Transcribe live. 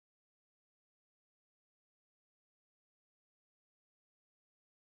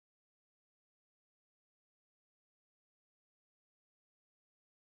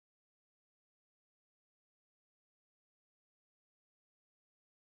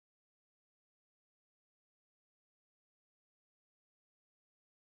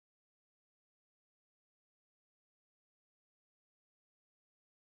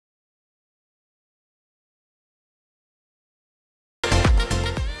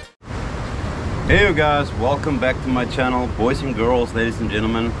Hey you guys, welcome back to my channel, boys and girls, ladies and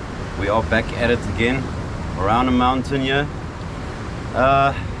gentlemen. We are back at it again around a mountain here.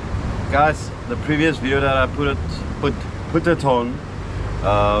 Guys, the previous video that I put it on,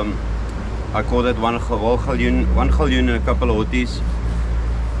 I called it one galjoen and a couple of hotties.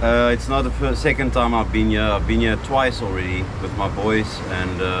 It's not the second time I've been here. I've been here twice already with my boys,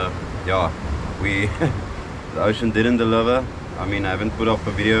 and yeah, the ocean didn't deliver. I mean, I haven't put up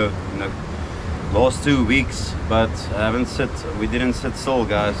a video in the last 2 weeks, but we didn't sit still,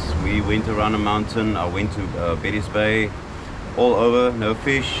 guys. We went around a mountain. I went to Betty's Bay, all over, no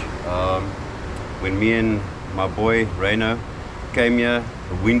fish. When me and my boy Reno came here,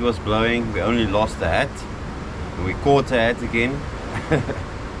 the wind was blowing. We only lost the hat, and we caught the hat again.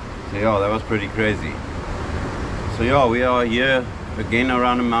 So yeah, that was pretty crazy. So yeah, we are here again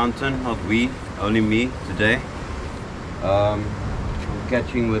around a mountain. Not we, only me today. I'm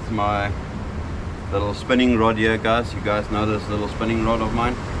catching with my little spinning rod here, guys. You guys know this little spinning rod of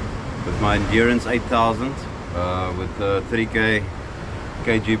mine with my Endurance 8000 with the 3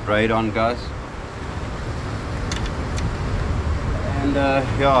 kg braid on, guys. And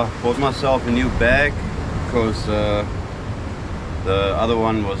yeah, bought myself a new bag because the other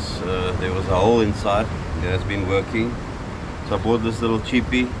one was there was a hole inside. It has been working, so I bought this little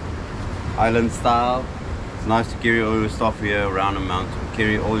cheapie, island style. It's nice to carry all your stuff here around a mountain.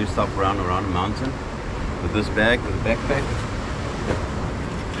 Carry all your stuff around a mountain with this bag, with a backpack.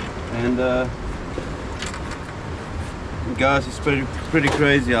 And guys, it's pretty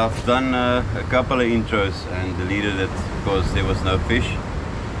crazy. I've done a couple of intros and deleted it because there was no fish.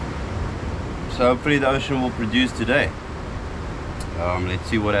 So hopefully the ocean will produce today. Let's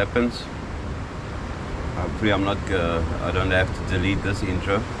see what happens. Hopefully I don't have to delete this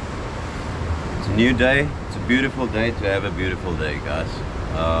intro. It's a new day. It's a beautiful day to have a beautiful day, guys.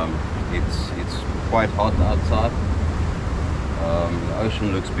 It's quite hot outside. The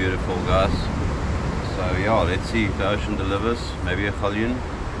ocean looks beautiful, guys. So yeah, let's see if the ocean delivers. Maybe a galjoen,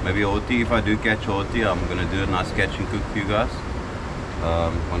 maybe a hottie. If I do catch a hottie, I'm gonna do a nice catch and cook for you guys. I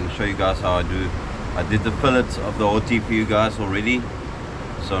want to show you guys how I do. I did the fillets of the hottie for you guys already,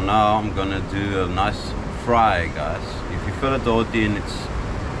 so now I'm gonna do a nice fry, guys. If you fillet the hottie and it's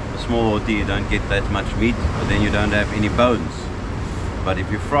a small hottie, you don't get that much meat, but then you don't have any bones. But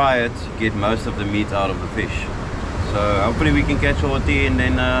if you fry it, you get most of the meat out of the fish. So hopefully we can catch a hottie, and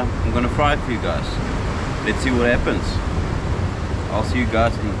then I'm gonna fry it for you guys. Let's see what happens. I'll see you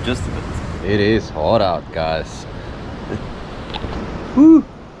guys in just a bit. It is hot out, guys. Woo!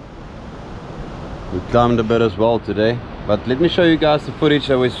 We climbed a bit as well today, but let me show you guys the footage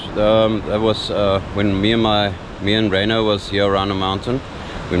that was when me and Reno was here around the mountain.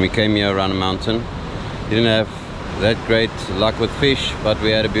 When we came here around the mountain, didn't have that great luck with fish, but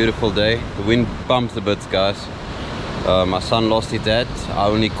we had a beautiful day. The wind bumped a bit, guys. My son lost his hat. I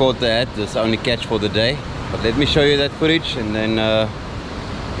only caught the hat. This only catch for the day. But let me show you that footage, and then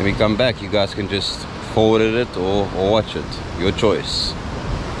when we come back, you guys can just forward it or watch it. Your choice.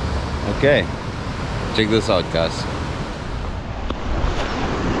 Okay. Check this out, guys.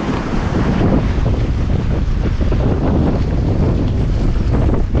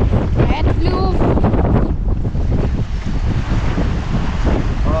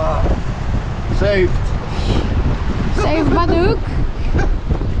 Saved. Saved by the hook.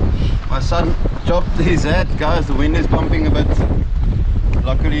 My son chopped his head, guys. The wind is bumping a bit.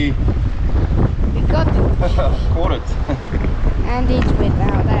 Luckily, We got it. caught it. And it's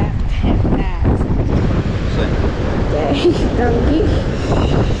without that. Dankie.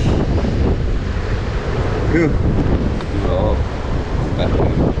 Oh,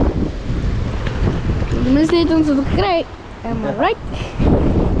 We must net ons het gekry. Am I right?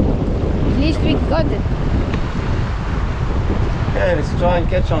 At least we got it. Okay, let's try and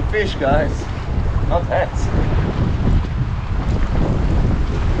catch some fish, guys. Not hats.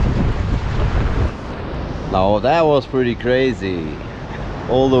 Now that was pretty crazy.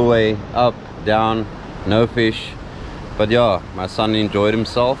 All the way up, down, no fish. But yeah, my son enjoyed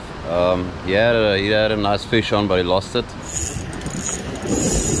himself. He had a nice fish on, but he lost it.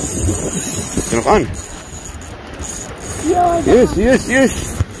 Is er nog aan?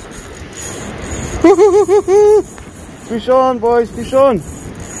 Yes. Fish on, boys, fish on.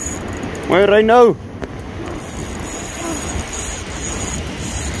 Where right now?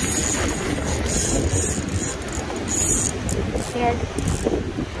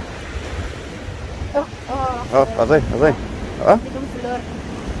 Oh, was hij? Huh?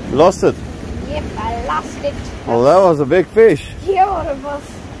 Lost it? Yep, I lost it. Well, that was a big fish. Yeah, it was.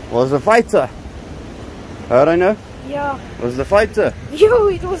 Was a fighter. How do I know? Yeah. Was the fighter. Yo,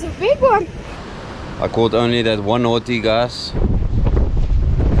 it was a big one. I caught only that one naughty, guys.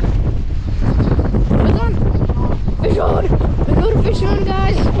 Fish on! Fish on! We got a fish on,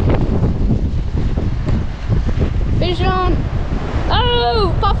 guys! Fish on!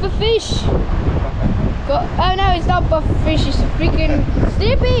 Oh! Puffer fish! Oh no, it's not puffer fish, it's a freaking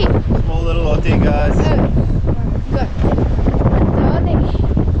snippy! Small little naughty, guys. Oh, good.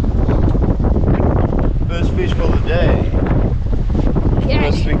 First fish for the day.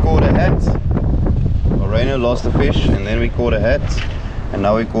 Yes. First we caught a hat. Rainer lost the fish, and then we caught a hat, and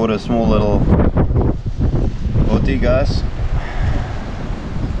now we caught a small little naughty, guys.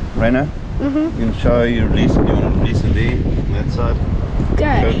 Rainer, you can show you release it. You want to release it there on that side?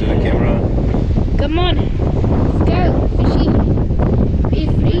 Go. Show to the camera. Come on. Let's go, fishy. Be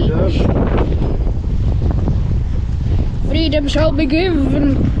free. Freedom shall be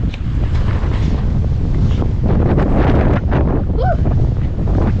given. Woo.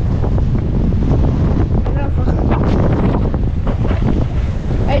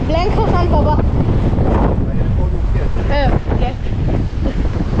 Uit blank gegaan, papa. Oh, okay.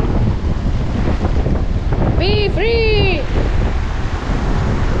 Be free.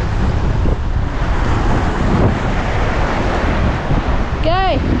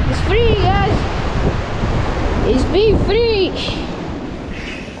 Okay, it's free, guys. It's be free.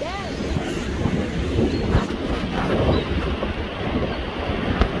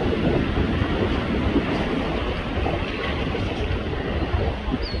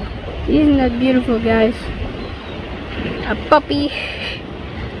 Isn't that beautiful, guys? A puppy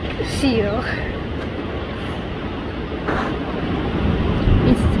seal.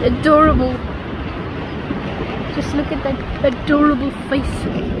 It's adorable. Just look at that adorable face.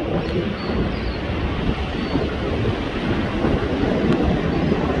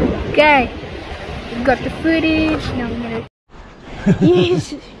 Okay, we've got the footage. Now I'm gonna.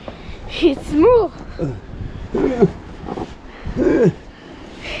 Yes, it's small.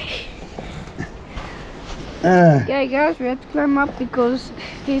 Okay, guys, we have to climb up because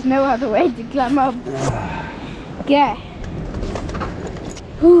there's no other way to climb up. Okay.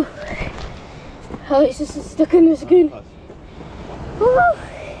 Whew. Oh, it's just stuck in the skin. Woo.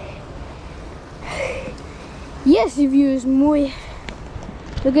 Yes, the view is mooi.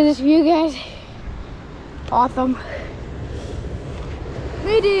 Look at this view, guys. Awesome.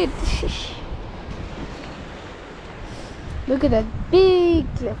 We did. Look at that big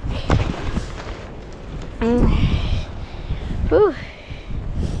cliff. Woo.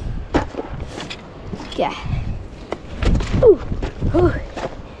 Okay. Ooh. Ooh.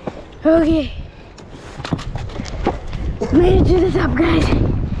 Okay. Made it to the top, guys.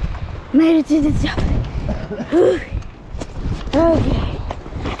 Made it to the top. Whew. Okay.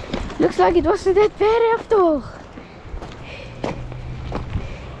 Looks like it wasn't that bad after all.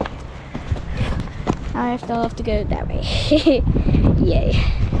 Now I still have to go that way. Yay.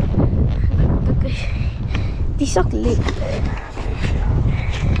 Die zak leeg.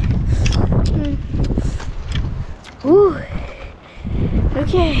 Oeh.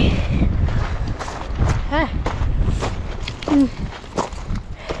 Okay. Ah.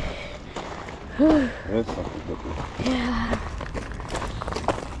 Yeah.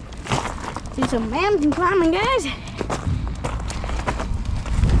 Do some mountain climbing, guys.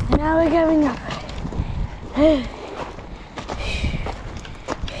 And now we're going up.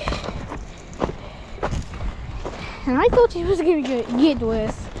 And I thought it was going to get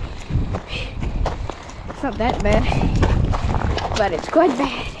worse. It's not that bad, but it's quite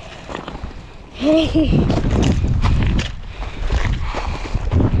bad.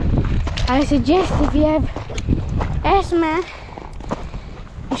 I suggest if you have asthma,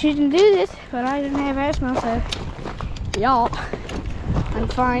 you shouldn't do this, but I don't have asthma, so yeah, I'm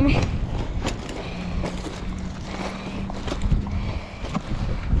fine.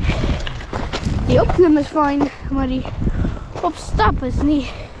 Die opklim is fijn, maar die opstap is niet.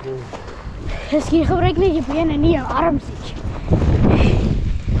 Dus je gebruikt net je benen en niet je arm, zie je.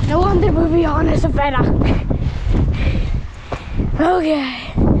 No wonder Bobbiana is zo verder. Oké.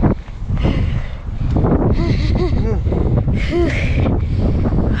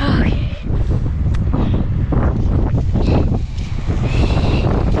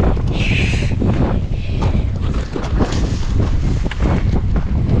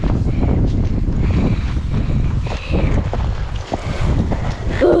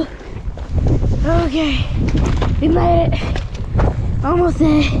 Okay, we made it. Almost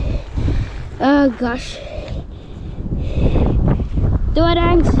there. Oh gosh.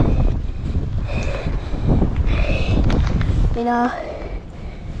 Doorhangs. You know.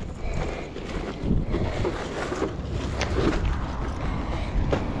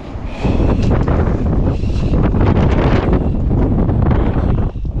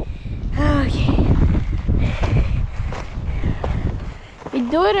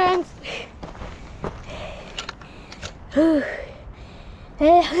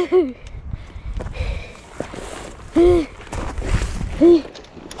 We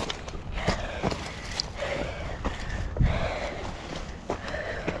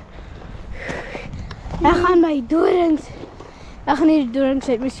gaan bij dorens. We gaan niet de dorens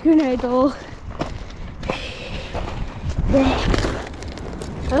uit mijn schoenen uit al.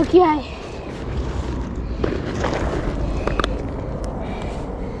 Oké.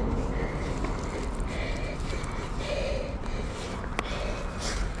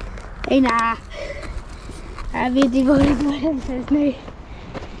 Hey, nah. Hij weet niet wat ik dorens is, nee.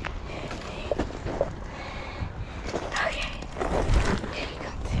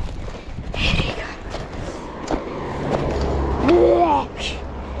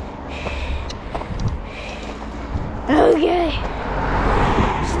 Okay,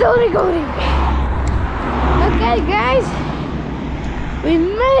 still recording. Okay, guys, we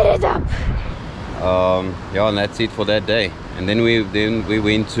made it up. Yeah, and that's it for that day. And then we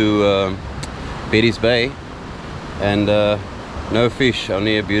went to Betty's Bay, and no fish,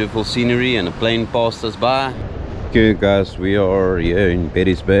 only a beautiful scenery, and a plane passed us by. Okay, guys, we are here in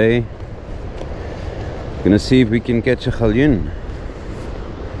Betty's Bay. Gonna see if we can catch a galjoen.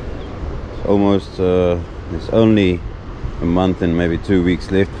 It's almost there's only a month and maybe 2 weeks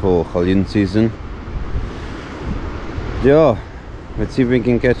left for galjoen season. Yeah, let's see if we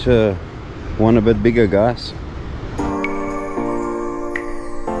can catch one a bit bigger, guys.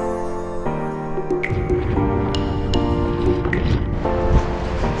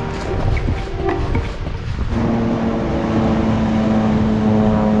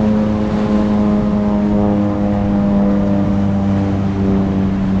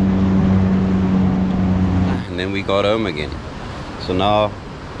 We got home again, so now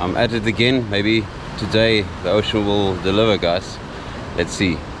I'm at it again. Maybe today the ocean will deliver, guys. Let's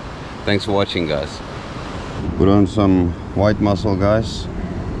see. Thanks for watching, guys. Put on some white mussel, guys.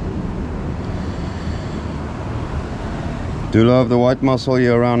 Do love the white mussel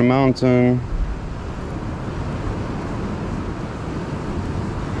here around the mountain.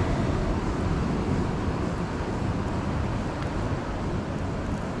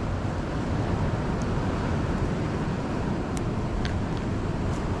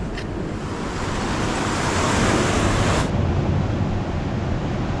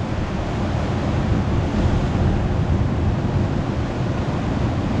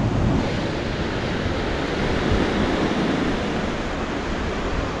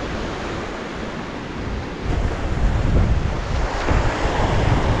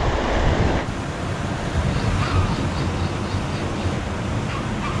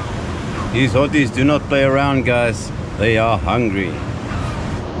 These hotties do not play around, guys. They are hungry.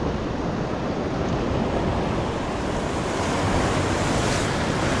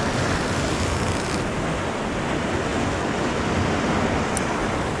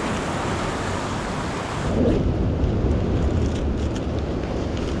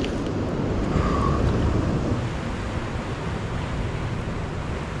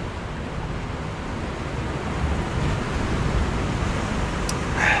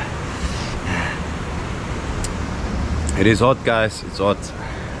 It is hot, guys, it's hot.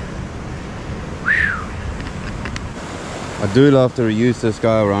 I do love to reuse this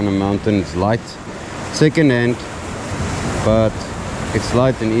guy around the mountain. It's light, second hand, but it's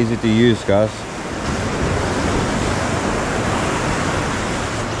light and easy to use, guys.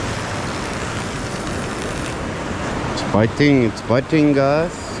 It's biting,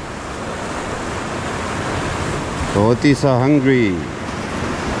 guys. The hotties are hungry.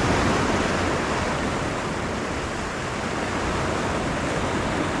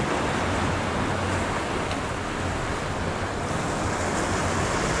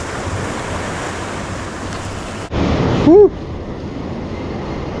 Woo.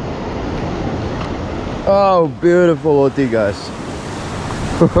 Oh, beautiful hottie, guys.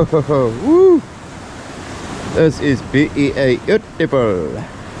 Woo. This is beautiful.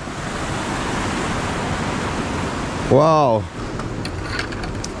 Wow.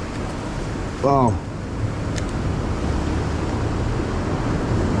 Wow.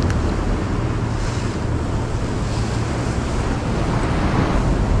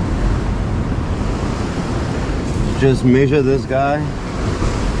 Just measure this guy.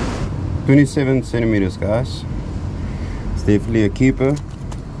 27 centimeters, guys. It's definitely a keeper.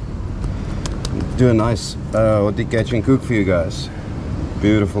 Do a nice hottie catch and cook for you guys.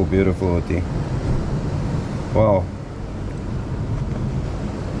 Beautiful, beautiful hottie. Wow.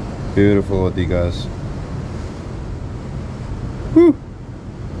 Beautiful hottie, guys. Woo.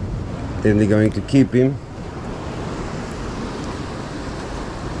 Definitely going to keep him.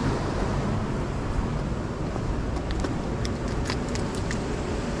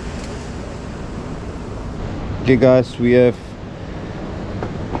 Okay guys, we have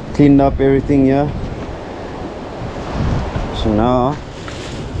cleaned up everything here. So now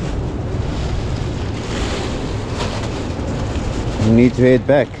we need to head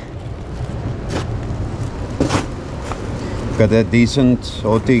back. Got that decent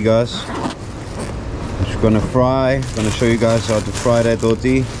roti, guys. Just gonna fry. Gonna show you guys how to fry that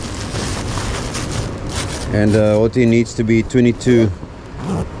roti. And roti needs to be 22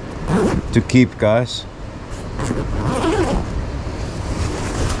 to keep, guys.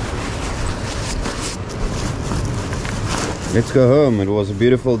 Let's go home. It was a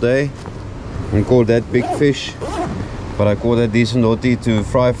beautiful day. I caught that big fish, but I caught that decent roti to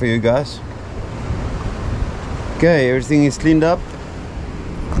fry for you guys. Okay, everything is cleaned up.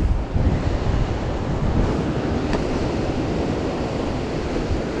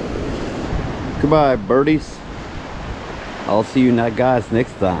 Goodbye, birdies. I'll see you guys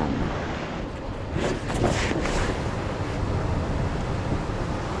next time.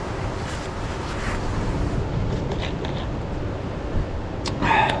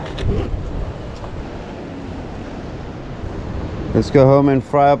 Let's go home and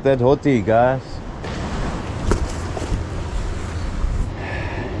fry up that roti, guys.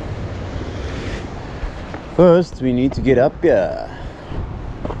 First, we need to get up here.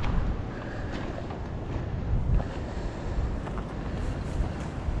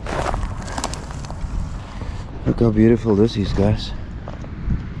 Look how beautiful this is, guys.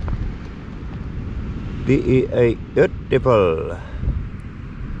 Beautiful.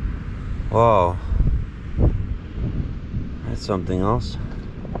 Wow. That's something else.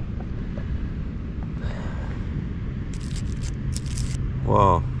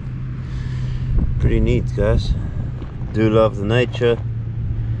 Wow. Pretty neat, guys. Do love the nature.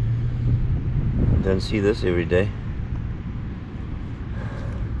 Don't see this every day.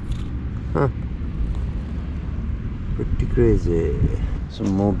 Huh. Pretty crazy. Some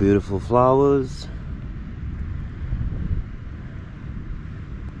more beautiful flowers.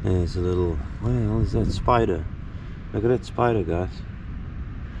 There's a little, what the hell is that? Spider. Look at that spider, guys.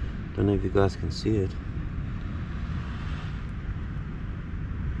 Don't know if you guys can see it.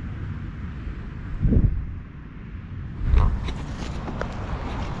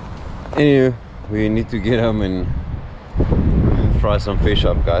 Anyway, we need to get home and fry some fish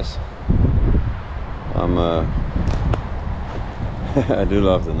up, guys. I do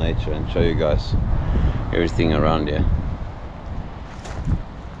love the nature and show you guys everything around here.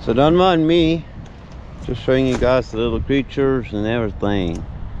 So don't mind me, just showing you guys the little creatures and everything.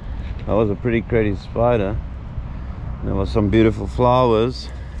 That was a pretty crazy spider. There was some beautiful flowers.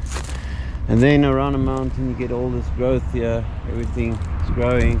 And then around the mountain you get all this growth here. Everything is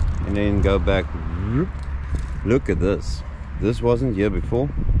growing. And then go back. Look at this. This wasn't here before.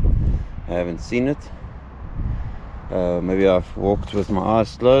 I haven't seen it. Maybe I've walked with my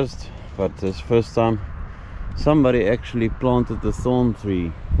eyes closed. But this first time somebody actually planted the thorn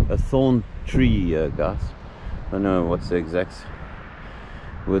tree. A thorn tree, guys. I don't know what's the exact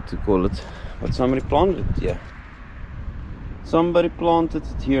word to call it. But somebody planted it here. Somebody planted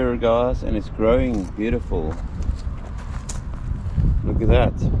it here, guys, and it's growing beautiful. Look at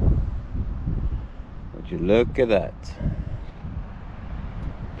that. Would you look at that?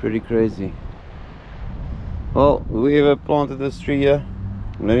 Pretty crazy. Well, whoever planted this tree here,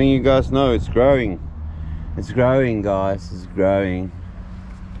 I'm letting you guys know it's growing. It's growing, guys. It's growing.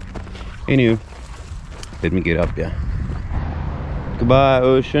 Anyway, let me get up here. Goodbye,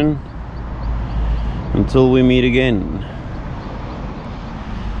 ocean. Until we meet again.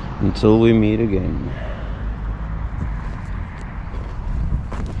 Until we meet again.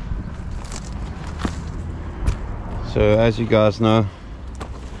 So as you guys know,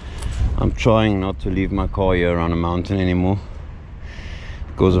 I'm trying not to leave my car here on a mountain anymore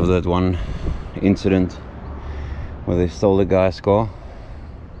because of that one incident where they stole the guy's car.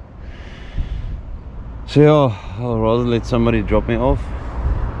 So yeah, I'll rather let somebody drop me off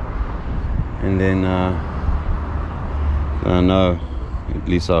and then I know at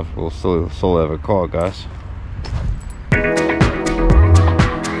least I will still have a car, guys.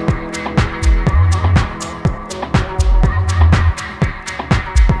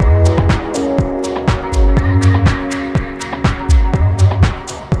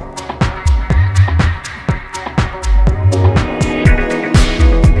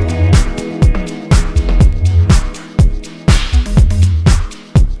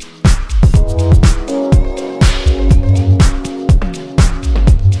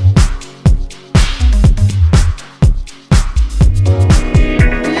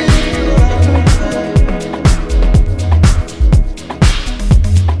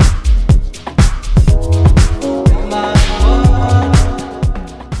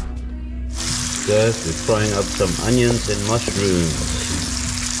 guys, we're frying up some onions and mushrooms.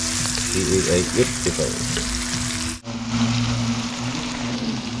 It is a beautiful.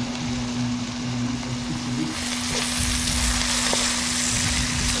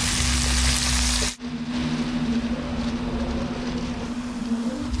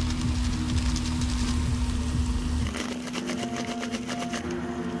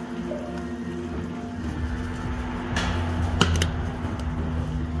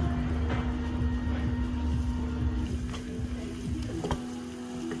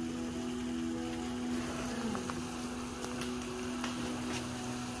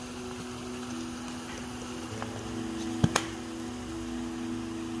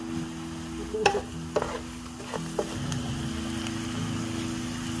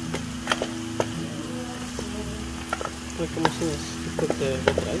 Welke machine is to cook the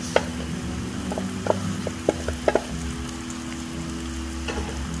wet rice?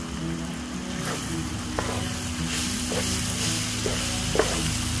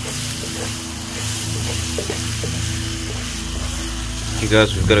 Okay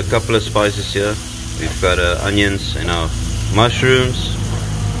guys, we've got a couple of spices here. We've got onions and our mushrooms.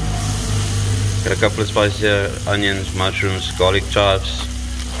 Got a couple of spices here, onions, mushrooms, garlic chives.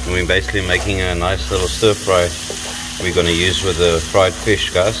 And we're basically making a nice little stir fry we're going to use with the fried fish,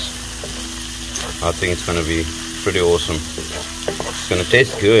 guys. I think it's going to be pretty awesome. It's going to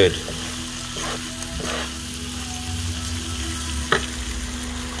taste good.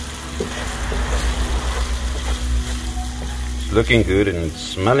 It's looking good and it's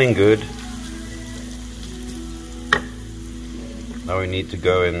smelling good. Now we need to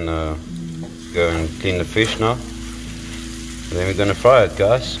go and clean the fish now. And then we're going to fry it,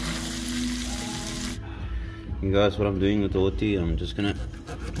 guys. You guys, what I'm doing with the roti, I'm just gonna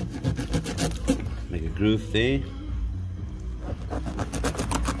make a groove there.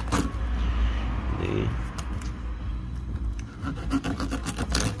 There.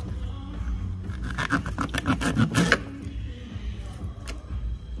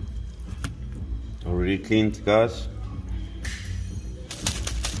 Already cleaned, guys.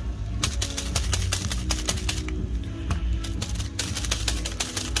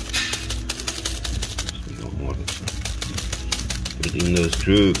 Put it in those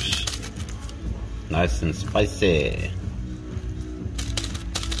grooves, nice and spicy.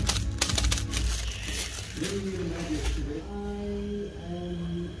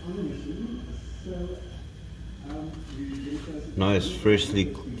 Nice,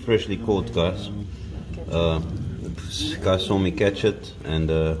 freshly caught, guys. Guys saw me catch it, and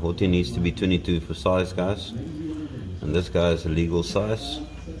roti needs to be 22 for size, guys. And this guy is a legal size.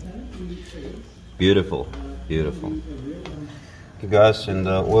 Beautiful, beautiful. Okay guys, and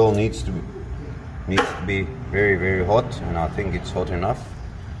the oil needs to be very, very hot, and I think it's hot enough.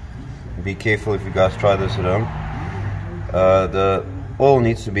 Be careful if you guys try this at home. The oil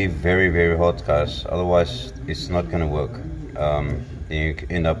needs to be very, very hot, guys, otherwise it's not going to work. Then you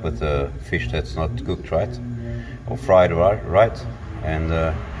end up with a fish that's not cooked right or fried right, and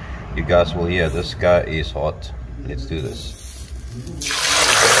you guys will hear this guy is hot. Let's do this.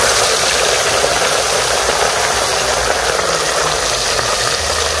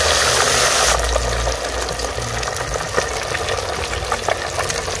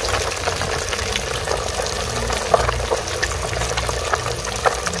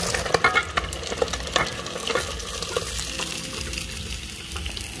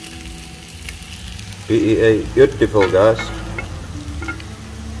 Beautiful, guys.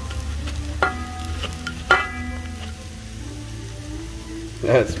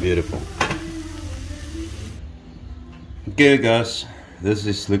 That's beautiful. Okay guys, this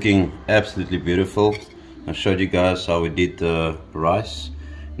is looking absolutely beautiful. I showed you guys how we did the rice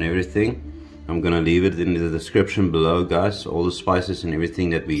and everything. I'm gonna leave it in the description below, guys, all the spices and everything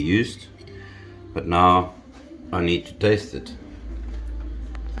that we used. But now I need to taste it.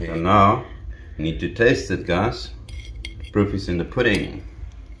 So now I need to taste it, guys. The proof is in the pudding.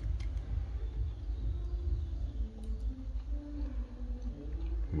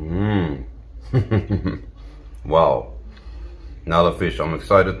 Wow. Now the fish. I'm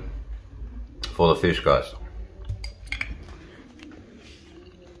excited for the fish, guys.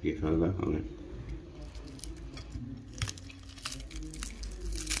 Okay.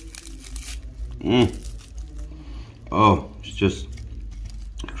 Oh, it's just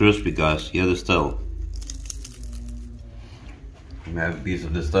crispy, guys. Hear the tail. I have a piece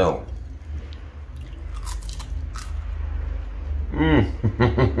of this tail.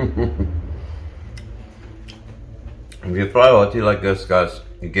 If you fry roti like this, guys,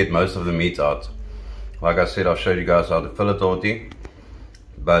 you get most of the meat out. Like I said, I'll show you guys how to fillet roti.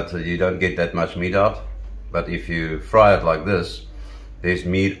 but you don't get that much meat out. But if you fry it like this, there's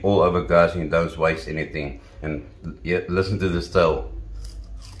meat all over, guys, and you don't waste anything. And yeah, listen to this tail.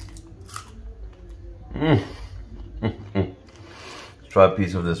 Let's try a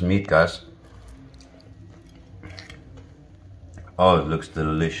piece of this meat, guys. Oh, it looks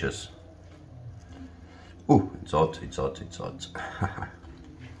delicious. Ooh, it's hot, it's hot, it's hot.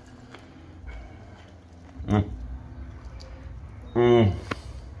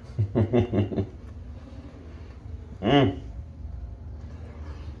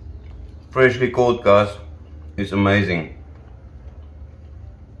 Freshly caught, guys, is amazing.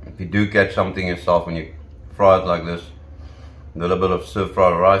 If you do catch something yourself and you fry it like this, a little bit of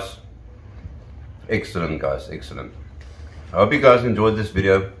stir-fried rice, excellent, guys, excellent. I hope you guys enjoyed this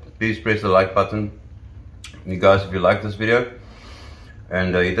video. Please press the like button, you guys, if you like this video,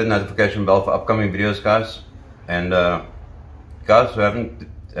 and hit the notification bell for upcoming videos, guys. And guys who haven't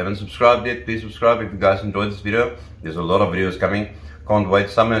subscribed yet, please subscribe if you guys enjoyed this video. There's a lot of videos coming. Can't wait,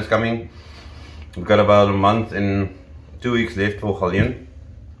 summer is coming. We've got about a month and 2 weeks left for Galien,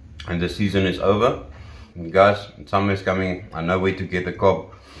 and the season is over. And guys, summer is coming. I know where to get the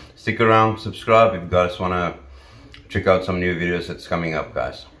cob. Stick around, subscribe if you guys want to check out some new videos that's coming up,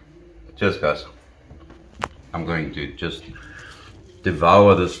 guys. Cheers, guys. I'm going to just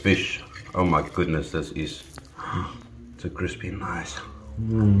devour this fish. Oh my goodness, this is so crispy and nice.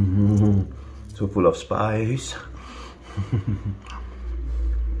 So full of spice.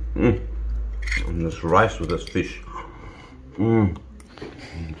 And this rice with this fish.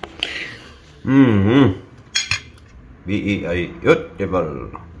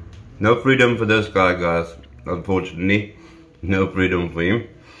 No freedom for this guy, guys. Unfortunately, no freedom for him.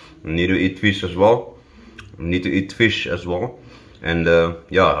 I need to eat fish as well. And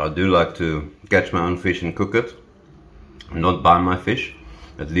yeah, I do like to catch my own fish and cook it, not buy my fish.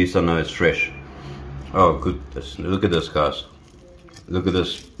 At least I know it's fresh. Oh goodness, look at this, guys. Look at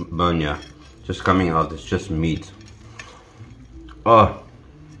this bone here, just coming out. It's just meat. Oh,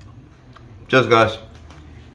 cheers, guys.